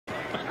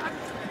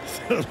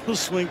A little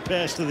swing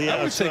pass to the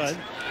outside.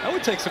 That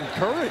would take some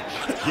courage.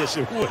 Yes,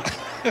 it would.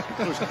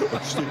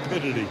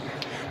 Stupidity.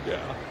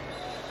 Yeah.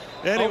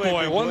 Anyway, oh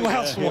boy, one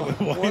last one.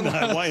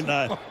 Why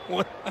not?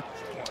 One last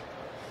one.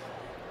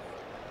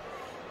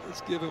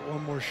 Let's give it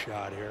one more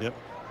shot here. Yep.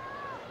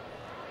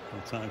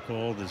 The time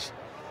called as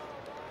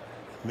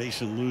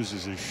Mason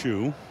loses his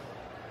shoe.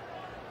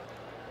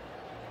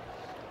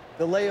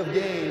 Delay of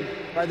game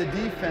by the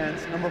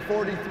defense. Number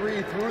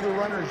 43 threw the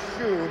runner's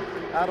shoe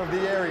out of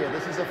the area.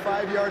 This is a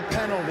 5-yard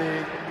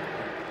penalty.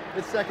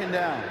 It's second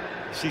down.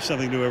 See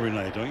something new every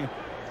night, don't you?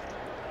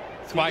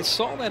 Well, I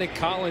saw that in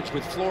college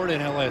with Florida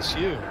and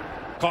LSU.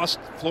 Cost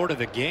Florida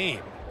the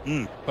game.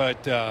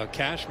 But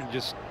Cashman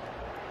just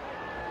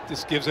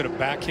gives it a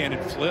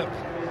backhanded flip.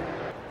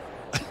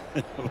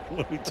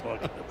 What are we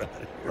talking about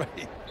here?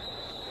 Right.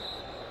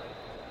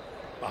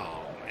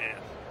 Oh, man.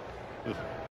 Ugh.